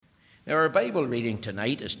Now, our Bible reading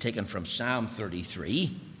tonight is taken from Psalm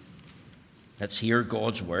 33. Let's hear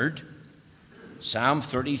God's word. Psalm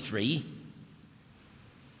 33.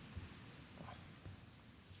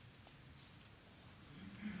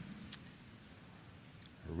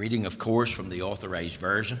 We're reading, of course, from the Authorized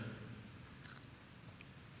Version.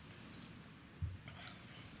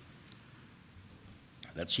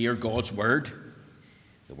 Let's hear God's word.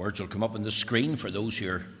 The words will come up on the screen for those who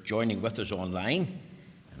are joining with us online.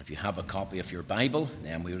 And if you have a copy of your Bible,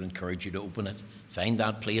 then we would encourage you to open it. Find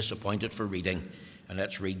that place appointed for reading, and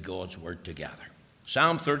let's read God's word together.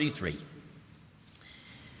 Psalm 33.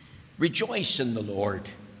 Rejoice in the Lord,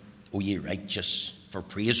 O ye righteous, for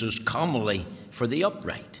praises commonly for the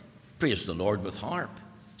upright. Praise the Lord with harp.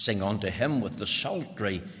 Sing unto him with the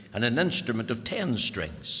psaltery and an instrument of 10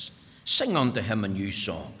 strings. Sing unto him a new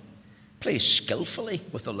song. Play skillfully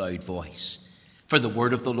with a loud voice. For the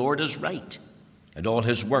word of the Lord is right, and all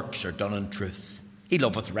his works are done in truth. He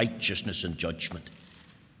loveth righteousness and judgment.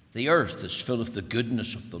 The earth is full of the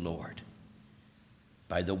goodness of the Lord.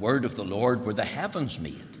 By the word of the Lord were the heavens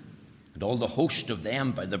made, and all the host of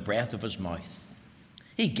them by the breath of his mouth.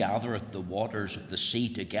 He gathereth the waters of the sea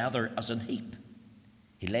together as an heap.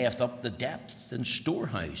 He layeth up the depth in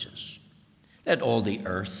storehouses. Let all the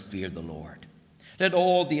earth fear the Lord. Let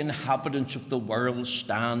all the inhabitants of the world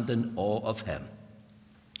stand in awe of him.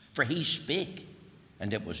 For he spake,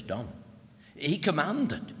 and it was done. He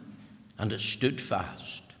commanded, and it stood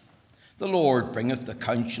fast. The Lord bringeth the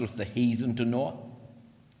counsel of the heathen to naught.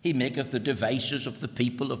 He maketh the devices of the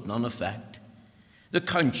people of none effect. The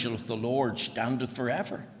counsel of the Lord standeth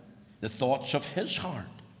forever, the thoughts of his heart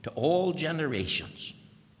to all generations.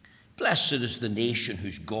 Blessed is the nation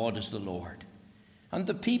whose God is the Lord, and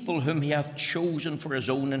the people whom he hath chosen for his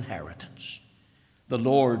own inheritance. The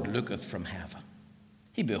Lord looketh from heaven.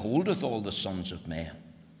 He beholdeth all the sons of men.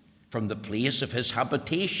 From the place of his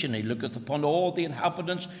habitation he looketh upon all the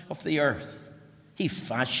inhabitants of the earth. He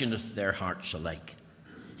fashioneth their hearts alike.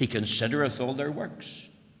 He considereth all their works.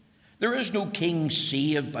 There is no king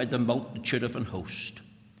saved by the multitude of an host.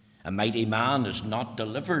 A mighty man is not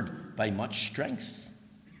delivered by much strength.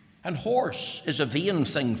 An horse is a vain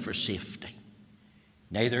thing for safety.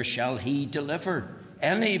 Neither shall he deliver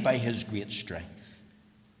any by his great strength.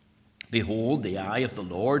 Behold, the eye of the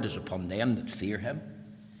Lord is upon them that fear him,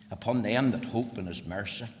 upon them that hope in his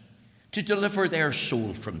mercy, to deliver their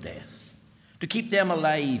soul from death, to keep them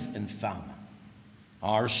alive in famine.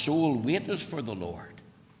 Our soul waiteth for the Lord.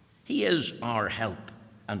 He is our help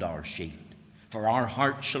and our shield. For our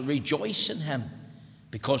heart shall rejoice in him,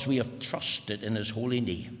 because we have trusted in his holy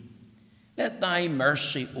name. Let thy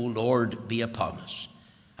mercy, O Lord, be upon us,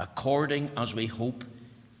 according as we hope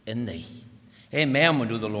in thee. Amen. We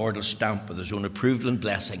know the Lord will stamp with his own approval and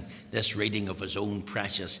blessing this reading of his own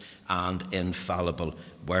precious and infallible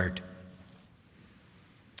word.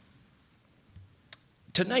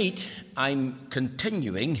 Tonight, I'm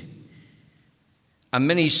continuing a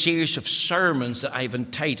mini-series of sermons that I've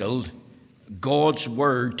entitled God's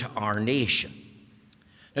Word to Our Nation.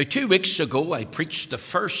 Now, 2 weeks ago, I preached the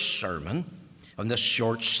first sermon on this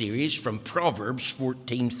short series from Proverbs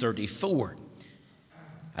 14:34.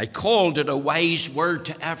 I called it a wise word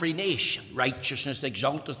to every nation. Righteousness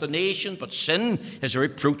exalteth a nation, but sin is a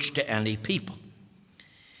reproach to any people.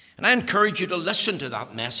 And I encourage you to listen to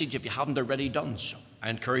that message if you haven't already done so. I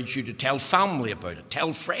encourage you to tell family about it,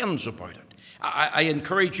 tell friends about it. I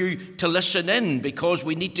encourage you to listen in, because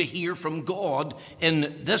we need to hear from God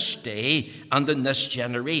in this day and in this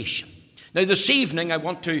generation. Now, this evening, I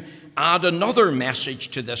want to add another message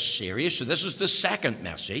to this series. So this is the second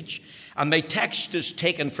message. And my text is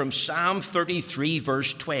taken from Psalm 33,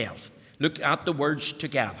 verse 12. Look at the words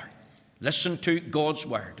together. Listen to God's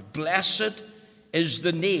word. Blessed is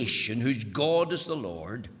the nation whose God is the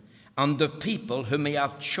Lord, and the people whom he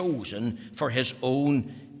hath chosen for his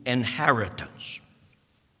own inheritance.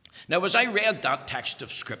 Now, as I read that text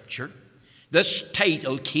of Scripture, this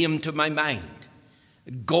title came to my mind.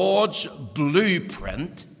 God's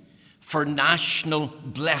blueprint for national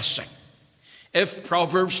blessing. If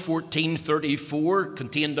Proverbs 14:34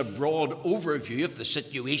 contained a broad overview of the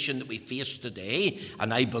situation that we face today,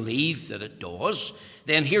 and I believe that it does,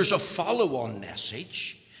 then here's a follow-on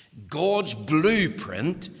message: God's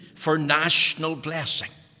blueprint for national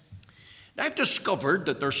blessing. Now, I've discovered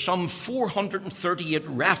that there's some 438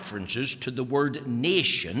 references to the word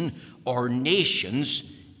nation or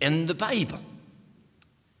nations in the Bible.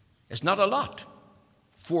 It's not a lot,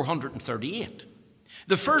 438.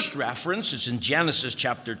 The first reference is in Genesis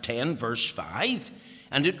chapter 10, verse 5,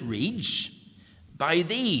 and it reads, By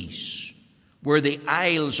these were the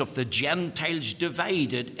isles of the Gentiles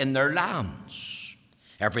divided in their lands,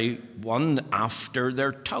 every one after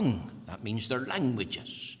their tongue. That means their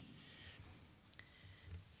languages.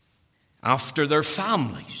 After their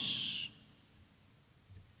families,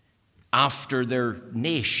 after their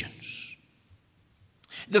nations.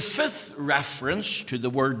 The fifth reference to the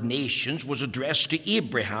word nations was addressed to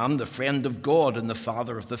Abraham, the friend of God and the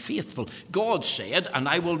father of the faithful. God said, "And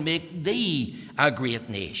I will make thee a great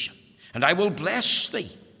nation, and I will bless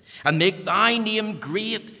thee, and make thy name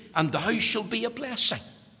great, and thou shalt be a blessing."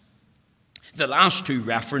 The last two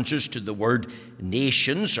references to the word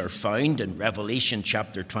nations are found in Revelation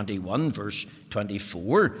chapter 21, verse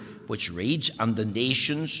 24, which reads, "And the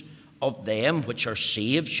nations of them which are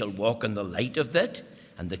saved shall walk in the light of it,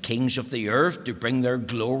 and the kings of the earth do bring their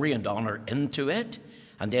glory and honor into it."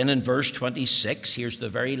 And then in verse 26, here's the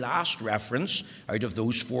very last reference out of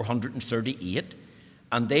those 438,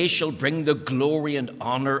 "And they shall bring the glory and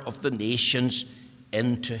honor of the nations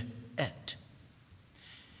into it."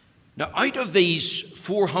 Now, out of these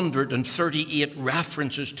 438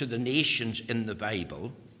 references to the nations in the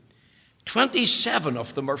Bible, 27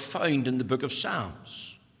 of them are found in the book of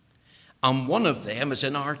Psalms. And one of them is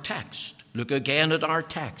in our text. Look again at our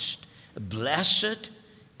text. "Blessed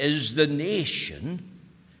is the nation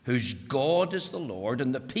whose God is the Lord,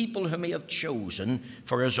 and the people whom he hath chosen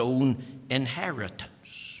for his own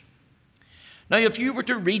inheritance." Now, if you were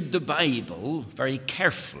to read the Bible very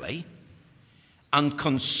carefully and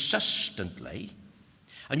consistently,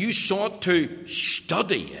 and you sought to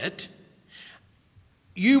study it,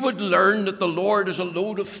 you would learn that the Lord has a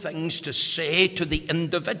load of things to say to the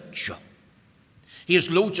individual. He has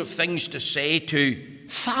loads of things to say to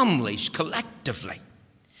families collectively.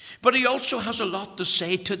 But he also has a lot to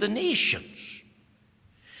say to the nations.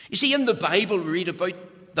 You see, in the Bible, we read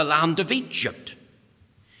about the land of Egypt.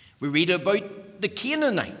 We read about the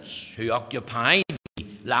Canaanites who occupied the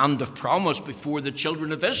land of promise before the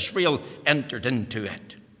children of Israel entered into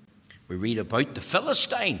it. We read about the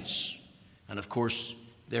Philistines. And of course,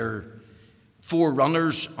 their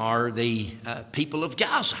forerunners are the people of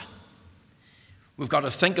Gaza. We've got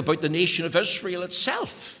to think about the nation of Israel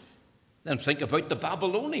itself. Then think about the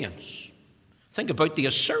Babylonians. Think about the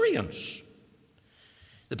Assyrians.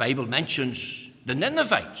 The Bible mentions the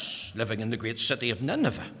Ninevites living in the great city of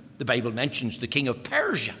Nineveh. The Bible mentions the king of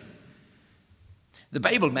Persia. The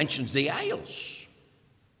Bible mentions the Isles.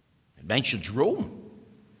 It mentions Rome.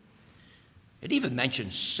 It even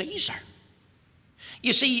mentions Caesar.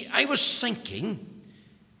 You see, I was thinking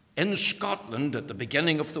in Scotland at the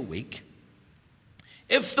beginning of the week,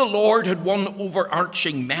 if the Lord had one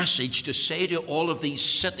overarching message to say to all of these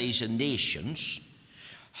cities and nations,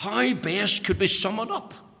 how best could we sum it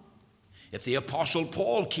up? If the Apostle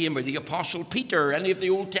Paul came, or the Apostle Peter, or any of the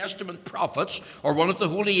Old Testament prophets, or one of the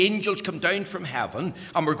holy angels come down from heaven,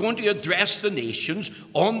 and we're going to address the nations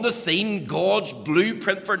on the theme, God's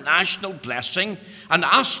blueprint for national blessing, and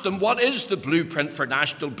ask them, what is the blueprint for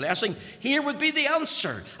national blessing? Here would be the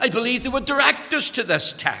answer. I believe they would direct us to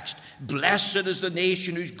this text. Blessed is the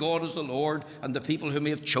nation whose God is the Lord, and the people whom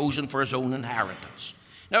he hath chosen for his own inheritance.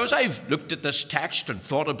 Now, as I've looked at this text and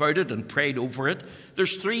thought about it and prayed over it,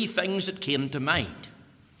 there's three things that came to mind.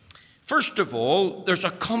 First of all, there's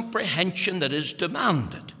a comprehension that is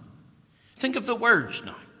demanded. Think of the words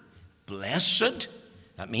now. Blessed,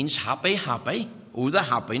 that means happy, happy. Oh, the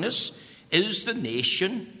happiness is the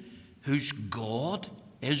nation whose God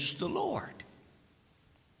is the Lord.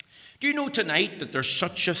 Do you know tonight that there's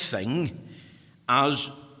such a thing as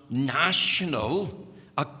national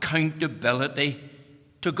accountability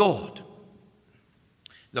to God?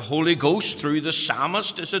 The Holy Ghost, through the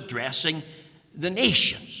psalmist, is addressing the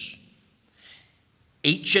nations.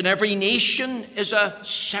 Each and every nation is a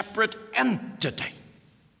separate entity.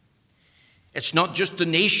 It's not just the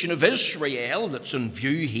nation of Israel that's in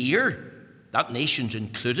view here. That nation's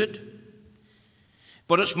included.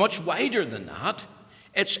 But it's much wider than that.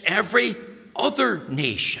 It's every other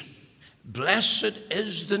nation. Blessed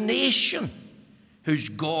is the nation whose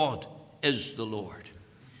God is the Lord.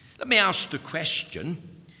 Let me ask the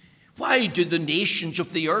question, why do the nations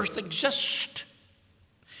of the earth exist?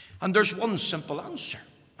 And there's one simple answer,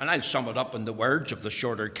 and I'll sum it up in the words of the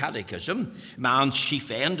Shorter Catechism. Man's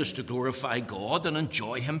chief end is to glorify God and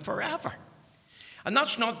enjoy him forever. And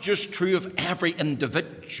that's not just true of every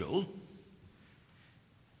individual.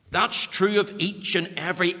 That's true of each and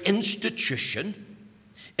every institution,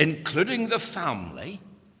 including the family,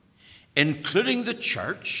 including the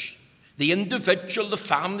church. The individual, the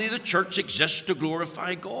family, the church exists to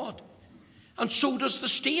glorify God. And so does the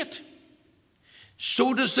state.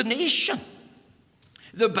 So does the nation.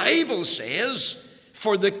 The Bible says,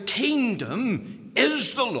 for the kingdom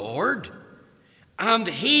is the Lord, and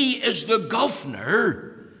he is the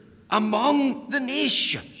governor among the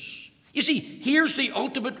nations. You see, here's the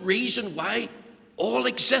ultimate reason why all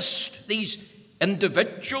exist, these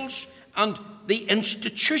individuals and the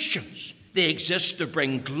institutions. They exist to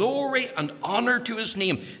bring glory and honor to his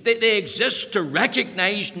name. They exist to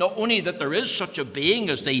recognize not only that there is such a being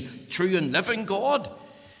as the true and living God,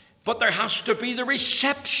 but there has to be the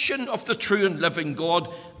reception of the true and living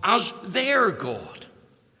God as their God.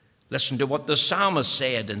 Listen to what the psalmist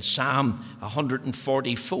said in Psalm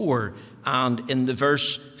 144 and in the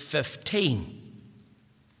verse 15.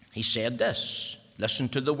 He said this. Listen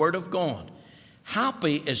to the word of God.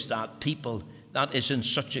 Happy is that people that is in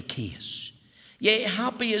such a case. Yea,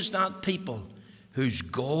 happy is that people whose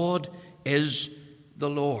God is the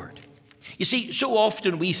Lord. You see, so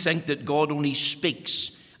often we think that God only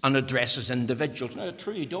speaks and addresses individuals. Now,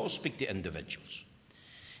 true, he does speak to individuals.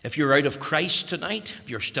 If you're out of Christ tonight, if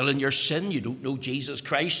you're still in your sin, you don't know Jesus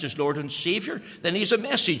Christ as Lord and Savior, then he's a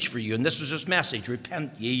message for you. And this is his message: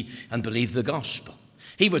 repent ye and believe the gospel.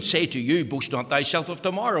 He would say to you, boast not thyself of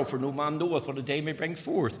tomorrow, for no man knoweth what a day may bring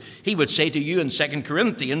forth. He would say to you in 2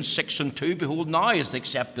 Corinthians 6 and 2, behold, now is the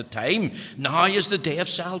accepted time, now is the day of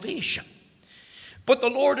salvation. But the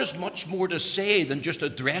Lord has much more to say than just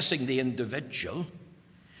addressing the individual.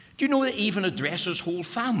 Do you know that he even addresses whole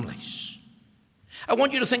families? I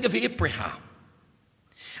want you to think of Abraham.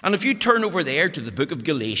 And if you turn over there to the book of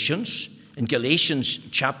Galatians, in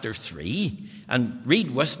Galatians chapter 3, and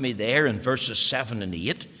read with me there in verses 7 and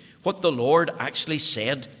 8, what the Lord actually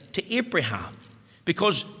said to Abraham.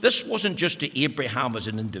 Because this wasn't just to Abraham as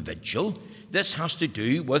an individual. This has to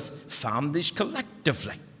do with families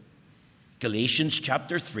collectively. Galatians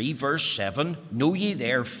chapter 3, verse 7, know ye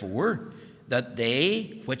therefore that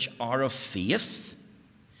they which are of faith,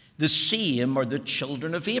 the same are the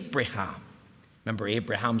children of Abraham. Remember,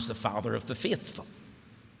 Abraham's the father of the faithful.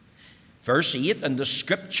 Verse 8, and the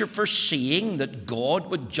scripture foreseeing that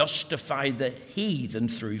God would justify the heathen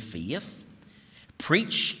through faith,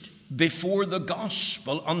 preached before the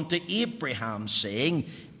gospel unto Abraham, saying,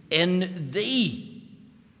 in thee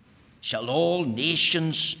shall all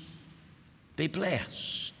nations be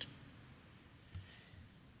blessed.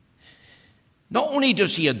 Not only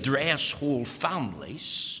does he address whole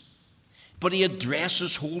families, but he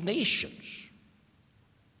addresses whole nations.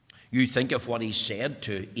 You think of what he said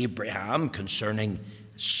to Abraham concerning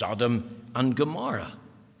Sodom and Gomorrah.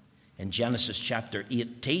 In Genesis chapter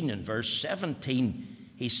 18 and verse 17,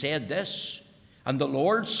 he said this, and the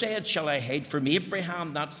Lord said, shall I hide from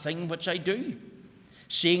Abraham that thing which I do,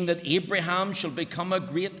 seeing that Abraham shall become a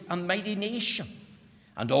great and mighty nation,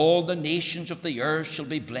 and all the nations of the earth shall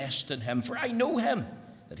be blessed in him. For I know him,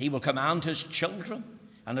 that he will command his children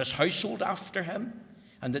and his household after him,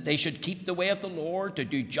 and that they should keep the way of the Lord, to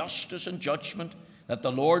do justice and judgment, that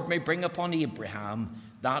the Lord may bring upon Abraham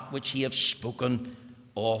that which he hath spoken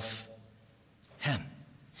of him.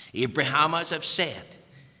 Abraham, as I've said,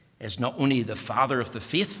 is not only the father of the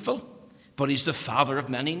faithful, but he's the father of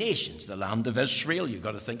many nations. The land of Israel, you've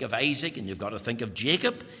got to think of Isaac, and you've got to think of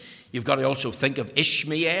Jacob. You've got to also think of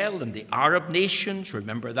Ishmael and the Arab nations.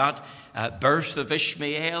 Remember that birth of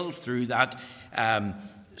Ishmael through that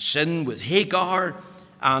sin with Hagar.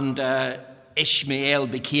 And Ishmael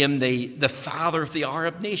became the father of the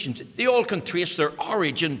Arab nations. They all can trace their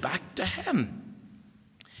origin back to him.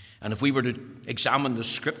 And if we were to examine the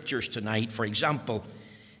scriptures tonight, for example,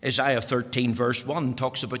 Isaiah 13 verse 1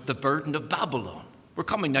 talks about the burden of Babylon. We're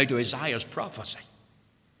coming now to Isaiah's prophecy.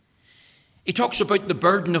 He talks about the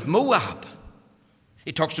burden of Moab.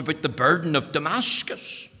 He talks about the burden of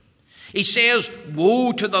Damascus. He says,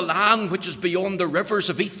 woe to the land which is beyond the rivers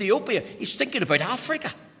of Ethiopia. He's thinking about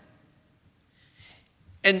Africa.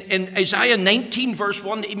 In Isaiah 19 verse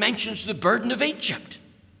 1, he mentions the burden of Egypt.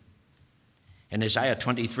 In Isaiah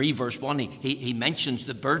 23 verse 1, he mentions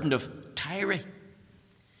the burden of Tyre.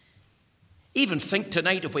 Even think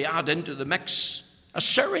tonight, if we add into the mix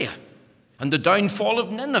Assyria and the downfall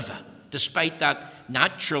of Nineveh, despite that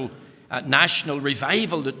national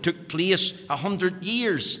revival that took place 100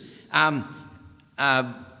 years in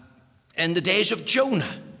the days of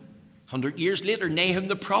Jonah. 100 years later, Nahum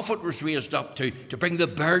the prophet was raised up to bring the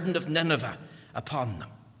burden of Nineveh upon them.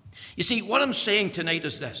 You see, what I'm saying tonight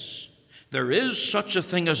is this. There is such a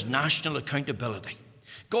thing as national accountability.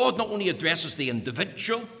 God not only addresses the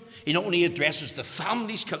individual, he not only addresses the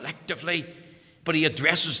families collectively, but he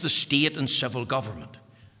addresses the state and civil government.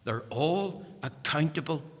 They're all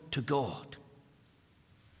accountable to God.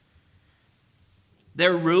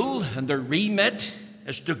 Their rule and their remit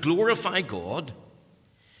is to glorify God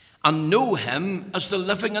and know him as the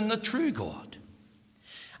living and the true God.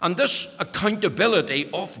 And this accountability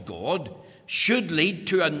of God should lead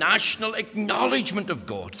to a national acknowledgement of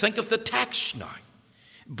God. Think of the text now.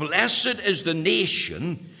 Blessed is the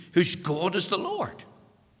nation whose God is the Lord.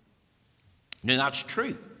 Now that's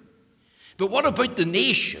true. But what about the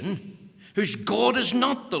nation whose God is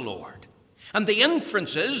not the Lord? And the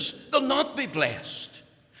inference is they'll not be blessed.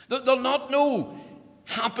 They'll not know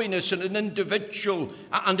happiness in an individual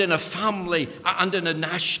and in a family and in a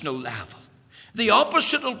national level. The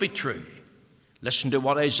opposite will be true. Listen to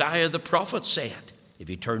what Isaiah the prophet said. If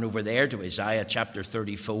you turn over there to Isaiah chapter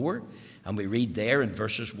 34, and we read there in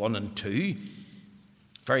verses 1 and 2,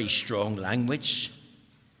 very strong language.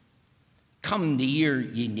 Come near,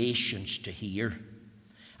 ye nations, to hear,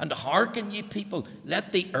 and hearken, ye people,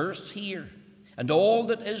 let the earth hear, and all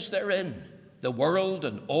that is therein, the world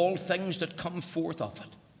and all things that come forth of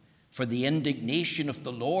it. For the indignation of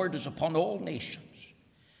the Lord is upon all nations,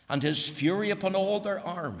 and his fury upon all their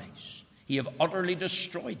armies. He hath utterly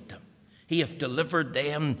destroyed them. He hath delivered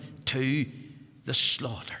them to the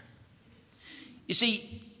slaughter. You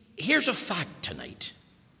see, here's a fact tonight.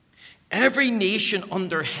 Every nation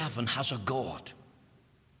under heaven has a God.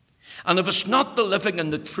 And if it's not the living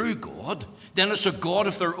and the true God, then it's a God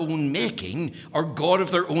of their own making or God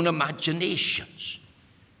of their own imaginations.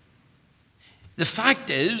 The fact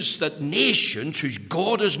is that nations whose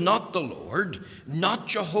God is not the Lord, not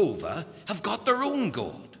Jehovah, have got their own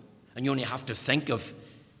God. And you only have to think of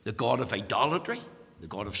the God of idolatry, the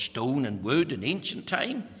God of stone and wood in ancient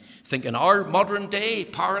time. Think in our modern day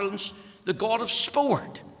parlance, the God of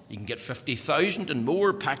sport. You can get 50,000 and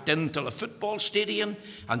more packed into a football stadium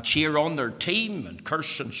and cheer on their team and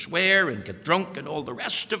curse and swear and get drunk and all the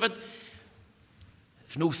rest of it.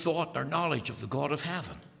 They've no thought or knowledge of the God of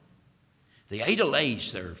heaven. They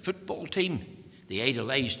idolize their football team. They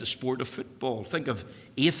idolize the sport of football. Think of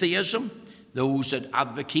atheism, those that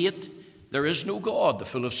advocate there is no God. The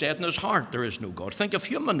fool have said in his heart, there is no God. Think of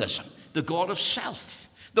humanism, the God of self,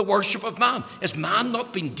 the worship of man. Has man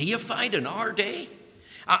not been deified in our day?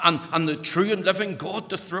 And the true and living God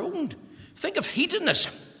dethroned? Think of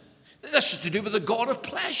hedonism. This is to do with the God of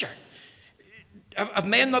pleasure. Have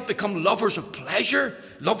men not become lovers of pleasure,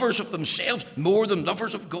 lovers of themselves, more than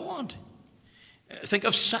lovers of God? Think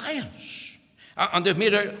of science. And they've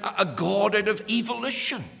made a God out of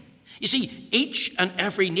evolution. You see, each and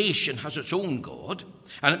every nation has its own God,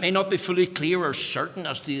 and it may not be fully clear or certain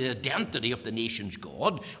as to the identity of the nation's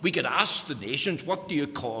God. We could ask the nations, what do you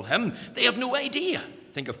call him? They have no idea.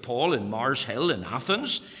 Think of Paul in Mars Hill in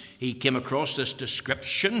Athens. He came across this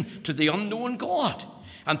description to the unknown God.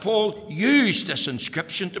 And Paul used this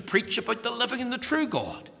inscription to preach about the living and the true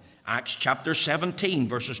God. Acts chapter 17,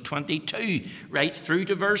 verses 22, right through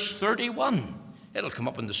to verse 31. It'll come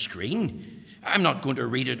up on the screen. I'm not going to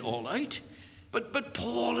read it all out. But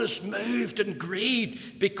Paul is moved and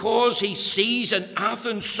grieved because he sees in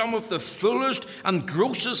Athens some of the fullest and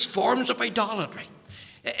grossest forms of idolatry.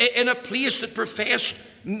 In a place that professed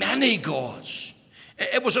many gods.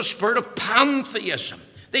 It was a spirit of pantheism.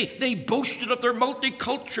 They boasted of their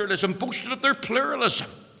multiculturalism, boasted of their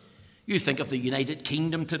pluralism. You think of the United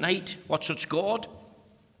Kingdom tonight. What's its God?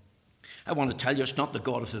 I want to tell you, it's not the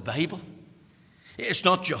God of the Bible. It's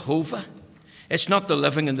not Jehovah. It's not the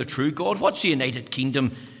living and the true God. What's the United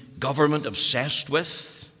Kingdom government obsessed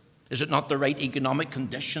with? Is it not the right economic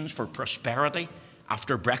conditions for prosperity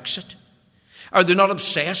after Brexit? Are they not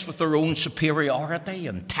obsessed with their own superiority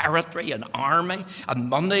and territory and army and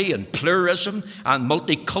money and pluralism and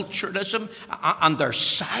multiculturalism and their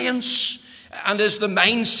science? And is the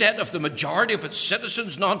mindset of the majority of its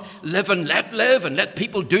citizens not live and let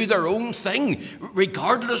people do their own thing,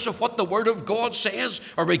 regardless of what the Word of God says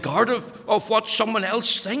or regardless of what someone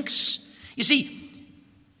else thinks? You see,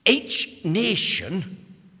 each nation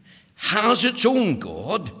has its own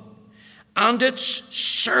God, and it's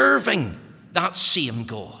serving that same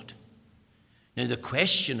God. Now the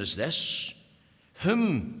question is this: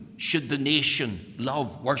 whom should the nation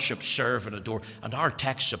love, worship, serve, and adore? And our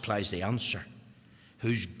text supplies the answer.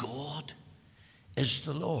 Whose God is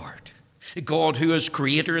the Lord. A God who is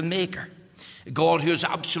creator and maker. A God who is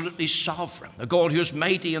absolutely sovereign. A God who is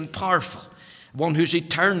mighty and powerful. One who's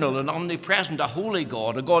eternal and omnipresent. A holy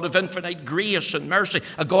God. A God of infinite grace and mercy.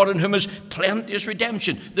 A God in whom is plenteous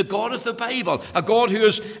redemption. The God of the Bible. A God who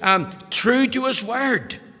is true to his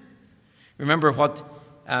word. Remember what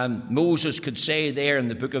Moses could say there in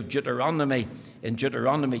the book of Deuteronomy, in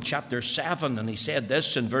Deuteronomy chapter 7, and he said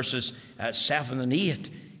this in verses 7 and 8.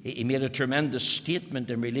 he made a tremendous statement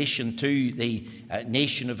in relation to the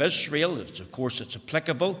nation of Israel. Of course, it's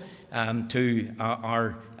applicable to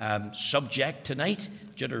our subject tonight,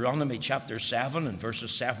 Deuteronomy chapter 7 and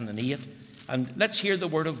verses 7 and 8. And let's hear the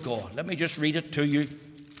word of God. Let me just read it to you.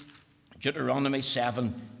 Deuteronomy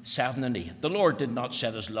 7 and 8. The Lord did not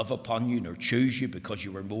set his love upon you, nor choose you, because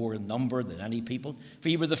you were more in number than any people, for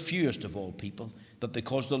you were the fewest of all people, but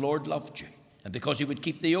because the Lord loved you, and because he would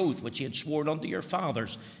keep the oath which he had sworn unto your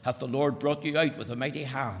fathers, hath the Lord brought you out with a mighty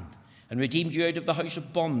hand, and redeemed you out of the house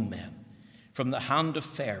of bondmen, from the hand of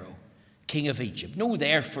Pharaoh, king of Egypt. Know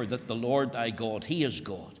therefore that the Lord thy God, he is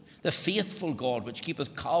God, the faithful God, which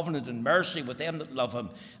keepeth covenant and mercy with them that love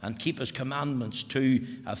him, and keep his commandments to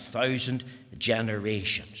 1,000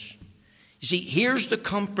 generations. You see, here's the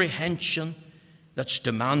comprehension that's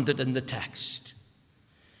demanded in the text.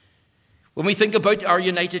 When we think about our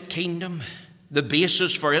United Kingdom, the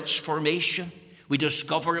basis for its formation, we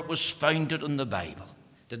discover it was founded on the Bible.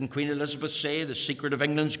 Didn't Queen Elizabeth say the secret of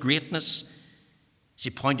England's greatness? She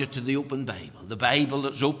pointed to the open Bible, the Bible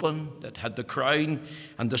that's open, that had the crown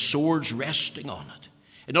and the swords resting on it.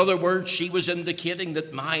 In other words, she was indicating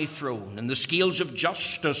that my throne and the scales of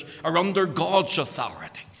justice are under God's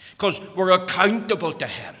authority, because we're accountable to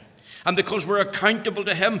him. And because we're accountable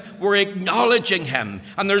to him, we're acknowledging him.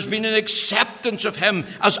 And there's been an acceptance of him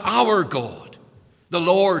as our God. The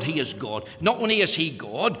Lord, he is God. Not only is he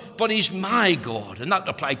God, but he's my God. And that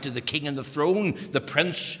applied to the king on the throne, the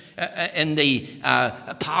prince in the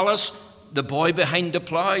palace, the boy behind the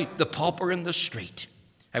plough, the pauper in the street.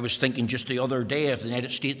 I was thinking just the other day of the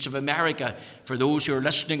United States of America, for those who are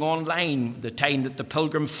listening online, the time that the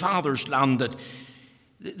Pilgrim Fathers landed.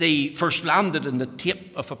 They first landed in the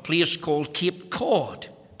tip of a place called Cape Cod,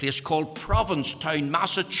 a place called Provincetown,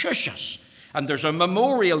 Massachusetts. And there's a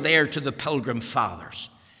memorial there to the Pilgrim Fathers.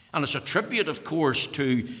 And it's a tribute, of course,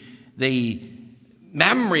 to the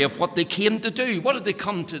memory of what they came to do. What did they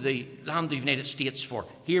come to the land of the United States for?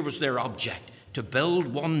 Here was their object, to build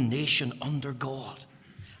one nation under God.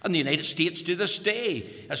 And the United States to this day,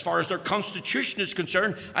 as far as their Constitution is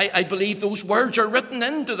concerned, I believe those words are written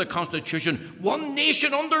into the Constitution. One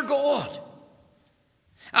nation under God.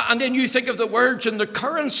 And then you think of the words in the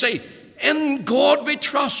currency, in God we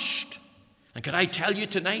trust. And can I tell you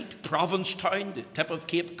tonight, Provincetown, the tip of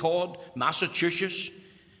Cape Cod, Massachusetts,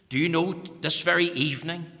 do you know this very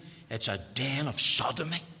evening, it's a den of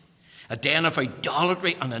sodomy, a den of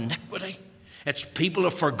idolatry and iniquity. It's people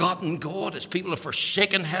have forgotten God. It's people have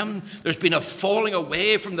forsaken him. There's been a falling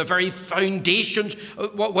away from the very foundations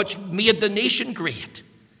which made the nation great.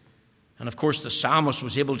 And of course, the psalmist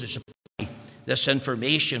was able to supply this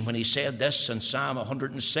information when he said this in Psalm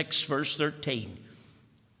 106, verse 13.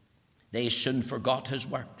 They soon forgot his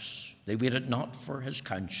works. They waited not for his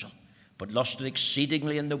counsel, but lusted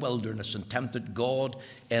exceedingly in the wilderness and tempted God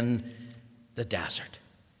in the desert.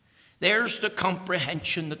 There's the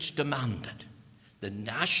comprehension that's demanded. The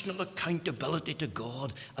national accountability to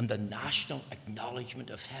God and the national acknowledgement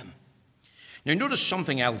of him. Now notice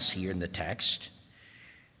something else here in the text.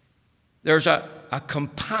 There's a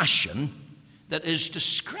compassion that is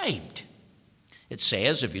described. It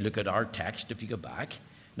says, if you look at our text, if you go back,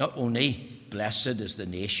 not only blessed is the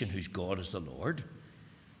nation whose God is the Lord,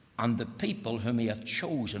 and the people whom he hath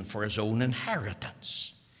chosen for his own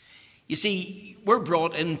inheritance. You see, we're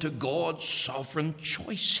brought into God's sovereign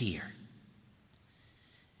choice here.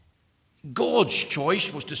 God's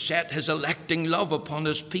choice was to set his electing love upon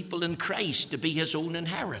his people in Christ to be his own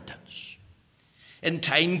inheritance. In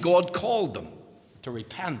time, God called them to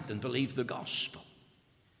repent and believe the gospel.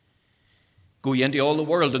 Go ye into all the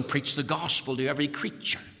world and preach the gospel to every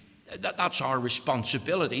creature. That's our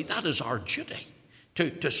responsibility. That is our duty,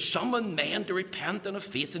 to summon men to repent and have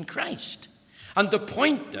faith in Christ, and to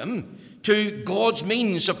point them to God's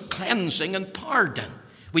means of cleansing and pardon.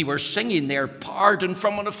 We were singing there, pardon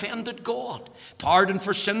from an offended God, pardon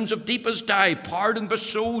for sins of deepest dye, pardon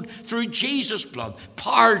bestowed through Jesus' blood,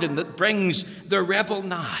 pardon that brings the rebel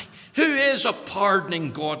nigh. Who is a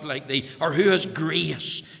pardoning God like thee, or who has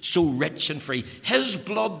grace so rich and free? His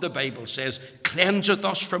blood, the Bible says, cleanseth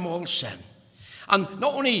us from all sin. And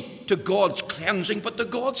not only to God's cleansing, but to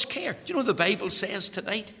God's care. Do you know what the Bible says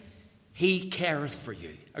tonight? He careth for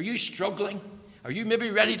you. Are you struggling? Are you maybe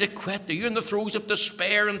ready to quit? Are you in the throes of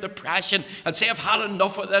despair and depression and say, I've had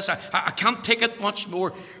enough of this. I can't take it much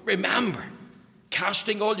more. Remember,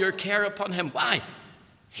 casting all your care upon him. Why?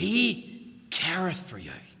 He careth for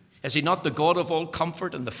you. Is he not the God of all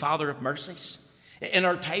comfort and the Father of mercies? In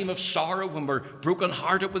our time of sorrow, when we're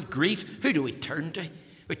brokenhearted with grief, who do we turn to?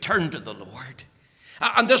 We turn to the Lord.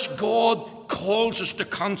 And this God calls us to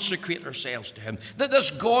consecrate ourselves to him. That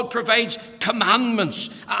this God provides commandments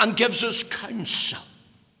and gives us counsel.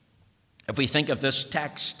 If we think of this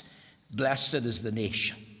text, blessed is the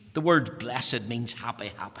nation. The word blessed means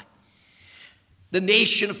happy, happy. The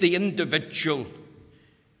nation of the individual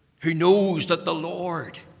who knows that the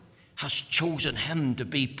Lord has chosen him to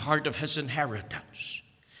be part of his inheritance.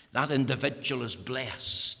 That individual is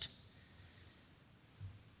blessed.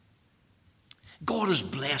 God has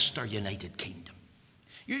blessed our United Kingdom.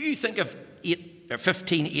 You think of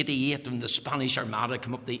 1588 when the Spanish Armada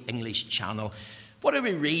came up the English Channel. What do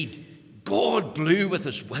we read? God blew with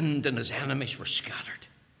his wind and his enemies were scattered.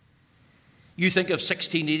 You think of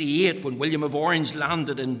 1688 when William of Orange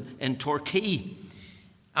landed in Torquay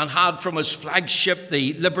and had from his flagship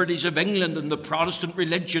the liberties of England and the Protestant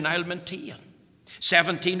religion, I'll maintain.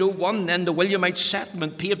 1701, then the Williamite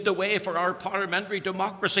settlement paved the way for our parliamentary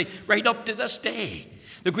democracy right up to this day.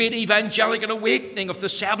 The great evangelical awakening of the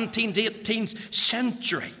 17th, 18th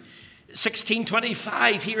century.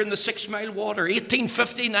 1625 here in the 6 Mile Water.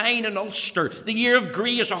 1859 in Ulster. The year of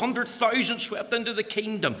grace, 100,000 swept into the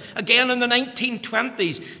kingdom. Again in the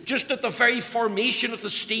 1920s, just at the very formation of the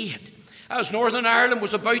state, as Northern Ireland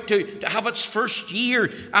was about to have its first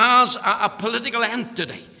year as a political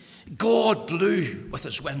entity. God blew with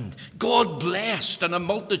his wind. God blessed, and a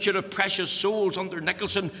multitude of precious souls under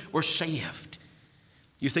Nicholson were saved.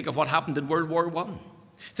 You think of what happened in World War I.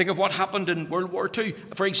 Think of what happened in World War II.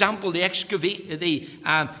 For example, the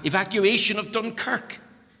evacuation of Dunkirk.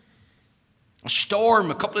 A storm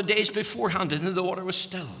a couple of days beforehand, and then the water was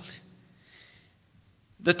stilled.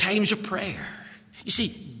 The times of prayer. You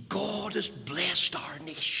see, God has blessed our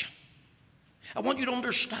nation. I want you to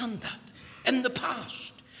understand that. In the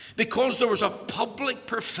past, because there was a public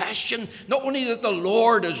profession, not only that the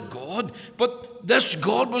Lord is God, but this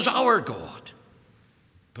God was our God.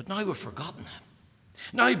 But now we've forgotten him.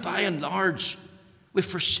 Now, by and large, we've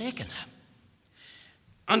forsaken him.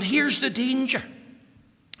 And here's the danger.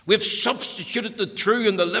 We've substituted the true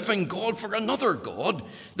and the living God for another God,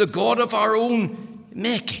 the God of our own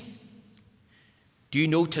making. Do you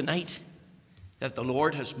know tonight that the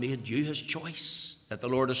Lord has made you his choice? That the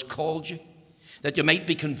Lord has called you? That you might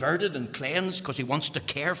be converted and cleansed because he wants to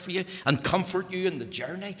care for you and comfort you in the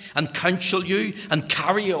journey and counsel you and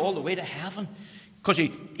carry you all the way to heaven because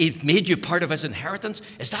he made you part of his inheritance?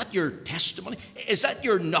 Is that your testimony? Is that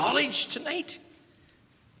your knowledge tonight?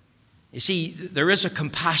 You see, there is a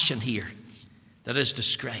compassion here that is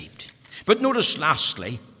described. But notice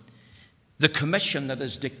lastly, the commission that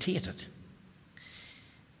is dictated.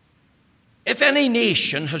 If any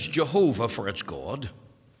nation has Jehovah for its God,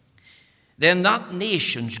 then that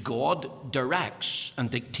nation's God directs and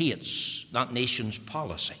dictates that nation's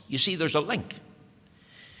policy. You see, there's a link.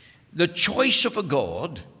 The choice of a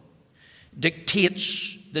God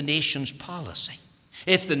dictates the nation's policy.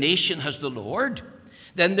 If the nation has the Lord,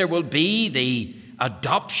 then there will be the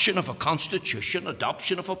adoption of a constitution,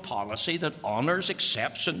 adoption of a policy that honors,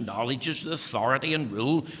 accepts, and acknowledges the authority and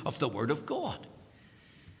rule of the Word of God.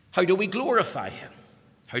 How do we glorify him?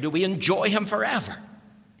 How do we enjoy him forever?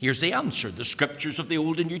 Here's the answer. The scriptures of the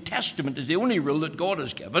Old and New Testament is the only rule that God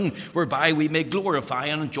has given whereby we may glorify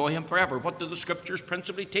and enjoy him forever. What do the scriptures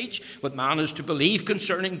principally teach? What man is to believe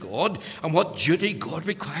concerning God and what duty God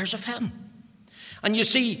requires of him. And you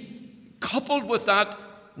see, coupled with that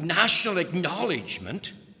national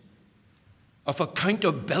acknowledgement of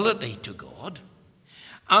accountability to God,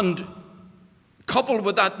 and coupled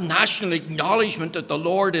with that national acknowledgement that the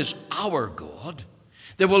Lord is our God,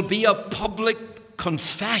 there will be a public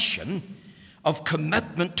confession of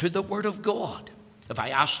commitment to the Word of God. If I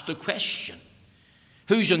ask the question,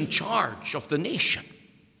 who's in charge of the nation?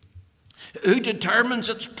 Who determines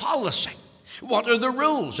its policy? What are the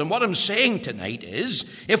rules? And what I'm saying tonight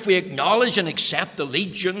is, if we acknowledge and accept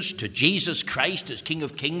allegiance to Jesus Christ as King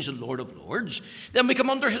of Kings and Lord of Lords, then we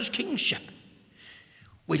come under his kingship.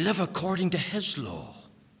 We live according to his law.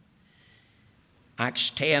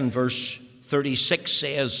 Acts 10 verse 36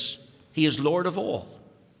 says, he is Lord of all.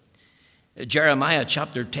 Jeremiah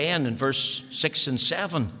chapter 10 and verse 6 and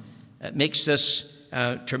 7 makes this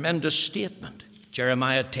tremendous statement.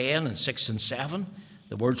 Jeremiah 10 and 6 and 7.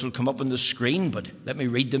 The words will come up on the screen, but let me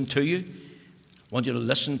read them to you. I want you to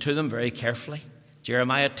listen to them very carefully.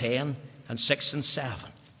 Jeremiah 10 and 6 and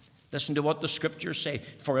 7. Listen to what the scriptures say.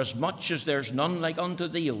 For as much as there's none like unto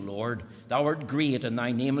thee, O Lord, thou art great, and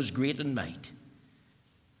thy name is great in might.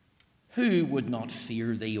 Who would not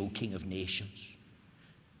fear thee, O King of nations?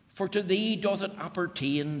 For to thee doth it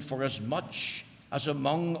appertain, for as much as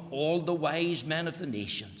among all the wise men of the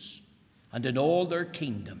nations, and in all their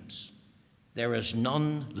kingdoms, there is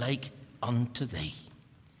none like unto thee.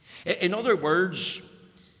 In other words,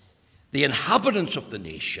 the inhabitants of the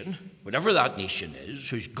nation, whatever that nation is,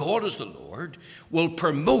 whose God is the Lord, will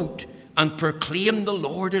promote and proclaim the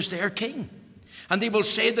Lord as their king. And they will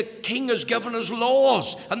say the king has given us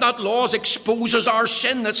laws, and that laws exposes our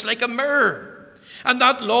sin. It's like a mirror. And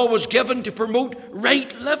that law was given to promote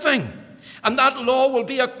right living. And that law will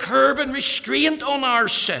be a curb and restraint on our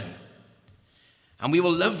sin. And we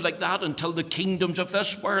will live like that until the kingdoms of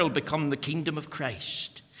this world become the kingdom of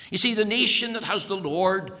Christ. You see, the nation that has the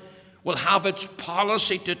Lord will have its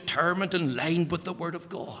policy determined and lined with the Word of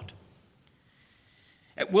God.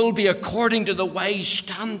 It will be according to the wise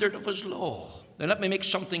standard of his law. Now let me make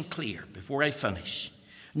something clear before I finish.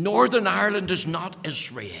 Northern Ireland is not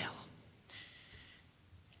Israel.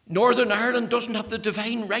 Northern Ireland doesn't have the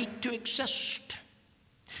divine right to exist.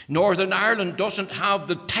 Northern Ireland doesn't have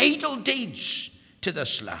the title deeds to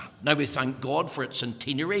this land. Now we thank God for its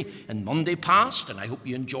centenary in Monday past, and I hope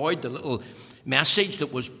you enjoyed the little message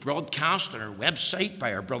that was broadcast on our website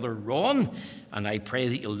by our brother Ron, and I pray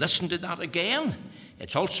that you'll listen to that again.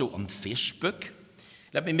 It's also on Facebook.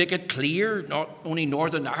 Let me make it clear, not only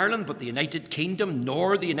Northern Ireland, but the United Kingdom,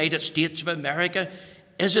 nor the United States of America,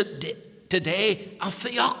 is it today a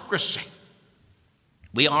theocracy.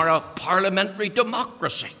 We are a parliamentary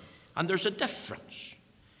democracy, and there's a difference.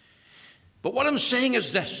 But what I'm saying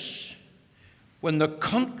is this: when the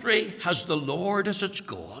country has the Lord as its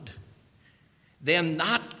God, then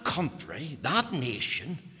that country, that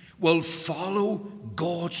nation, will follow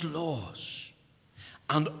God's laws.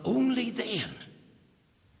 And only then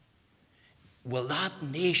will that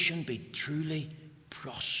nation be truly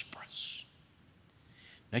prosperous.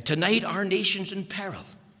 Now tonight our nation's in peril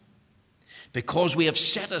because we have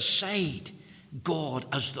set aside God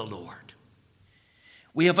as the Lord.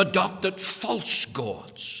 We have adopted false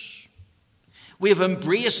gods. We have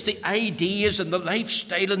embraced the ideas and the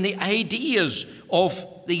lifestyle and the ideas of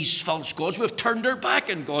these false gods. We've turned our back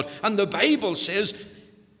on God. And the Bible says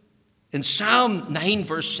in Psalm 9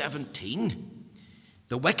 verse 17,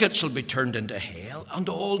 the wicked shall be turned into hell, and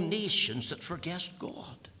all nations that forget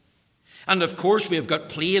God. And of course we have got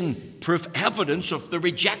plain proof evidence of the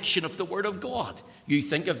rejection of the Word of God. You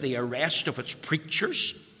think of the arrest of its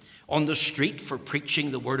preachers on the street for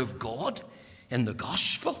preaching the Word of God in the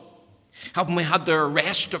gospel. Haven't we had the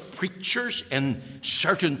arrest of preachers in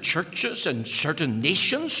certain churches in certain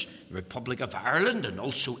nations, the Republic of Ireland and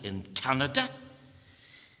also in Canada?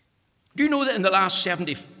 Do you know that in the last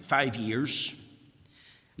 75 years,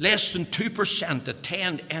 less than 2%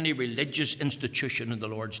 attend any religious institution in the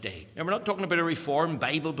Lord's day? And we're not talking about a Reformed,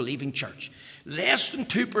 Bible-believing church. Less than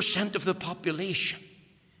 2% of the population.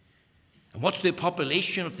 And what's the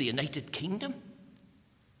population of the United Kingdom?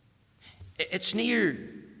 It's near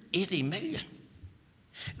 80 million.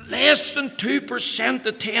 Less than 2%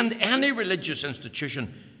 attend any religious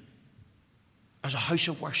institution as a house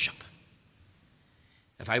of worship.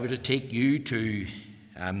 If I were to take you to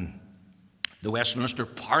the Westminster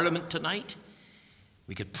Parliament tonight,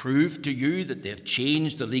 we could prove to you that they've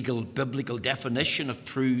changed the legal biblical definition of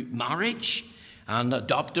true marriage and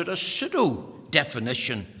adopted a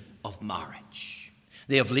pseudo-definition of marriage.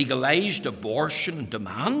 They have legalized abortion on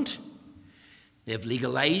demand. They have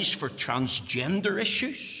legalized for transgender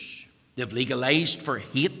issues. They have legalized for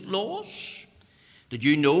hate laws. Did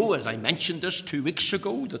you know, as I mentioned this 2 weeks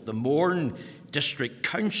ago, that the Mourne District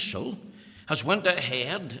Council has went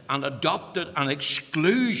ahead and adopted an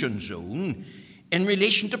exclusion zone in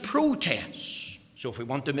relation to protests. So if we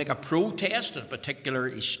want to make a protest at a particular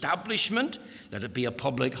establishment, let it be a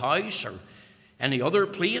public house or any other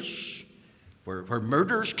place where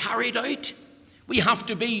murder's carried out, we have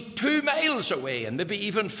to be 2 miles away and maybe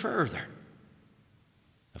even further.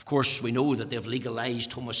 Of course, we know that they've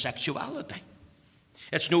legalized homosexuality.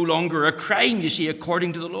 It's no longer a crime, you see,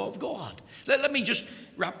 according to the law of God. Let me just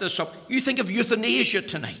wrap this up. You think of euthanasia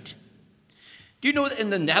tonight. Do you know that in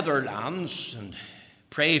the Netherlands, and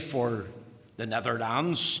pray for the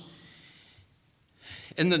Netherlands,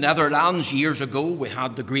 in the Netherlands years ago we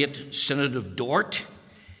had the great Synod of Dort.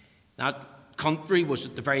 That country was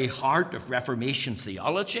at the very heart of Reformation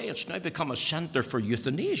theology. It's now become a centre for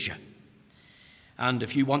euthanasia. And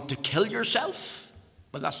if you want to kill yourself,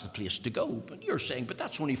 well, that's the place to go. But you're saying, but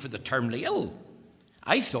that's only for the terminally ill.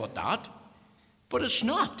 I thought that, but it's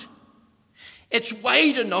not. It's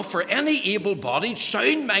wide enough for any able-bodied,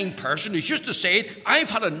 sound-mind person who's just to say, I've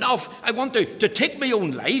had enough, I want to take my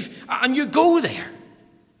own life, and you go there.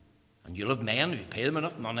 And you'll have men, if you pay them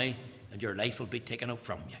enough money, and your life will be taken out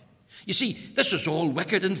from you. You see, this is all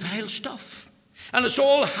wicked and vile stuff. And it's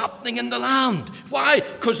all happening in the land. Why?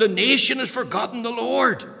 Because the nation has forgotten the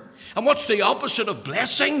Lord. And what's the opposite of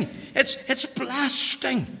blessing? It's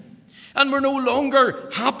blasting. And we're no longer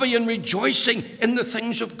happy and rejoicing in the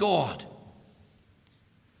things of God.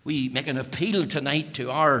 We make an appeal tonight to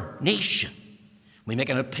our nation. We make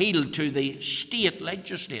an appeal to the state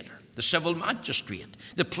legislator, the civil magistrate,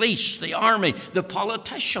 the police, the army, the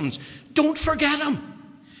politicians. Don't forget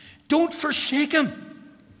him. Don't forsake him.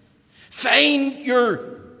 Find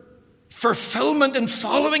your fulfillment in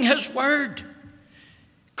following his word.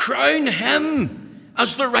 Crown him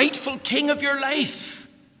as the rightful king of your life.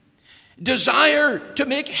 Desire to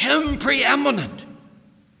make him preeminent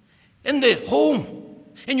in the home,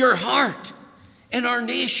 in your heart, in our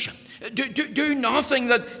nation. Do nothing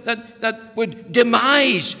that would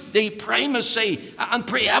demise the primacy and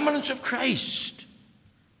preeminence of Christ.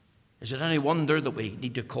 Is it any wonder that we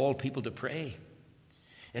need to call people to pray?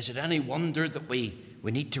 Is it any wonder that we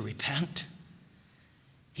need to repent?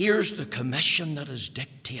 Here's the commission that is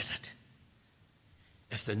dictated.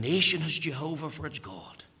 If the nation has Jehovah for its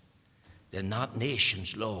God, then that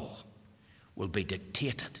nation's law will be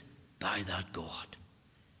dictated by that God.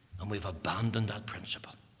 And we've abandoned that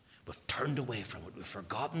principle. We've turned away from it. We've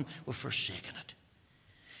forgotten. We've forsaken it.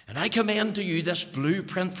 And I commend to you this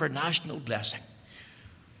blueprint for national blessing.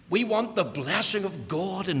 We want the blessing of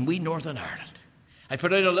God in we Northern Ireland. I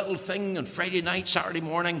put out a little thing on Friday night, Saturday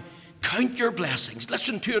morning. Count your blessings.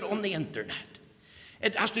 Listen to it on the internet.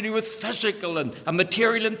 It has to do with physical and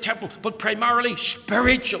material and temporal, but primarily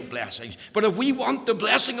spiritual blessings. But if we want the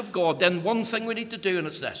blessing of God, then one thing we need to do, and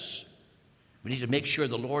it's this. We need to make sure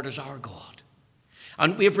the Lord is our God.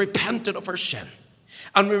 And we have repented of our sin.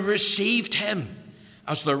 And we've received him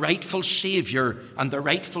as the rightful Savior and the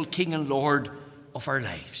rightful King and Lord of our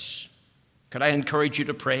lives. Could I encourage you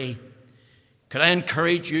to pray? Could I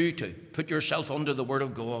encourage you to put yourself under the word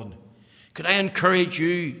of God? Could I encourage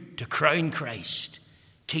you to crown Christ?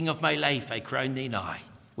 King of my life, I crown thee now.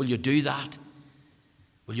 Will you do that?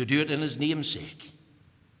 Will you do it in his name's sake?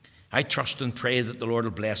 I trust and pray that the Lord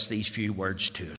will bless these few words to us.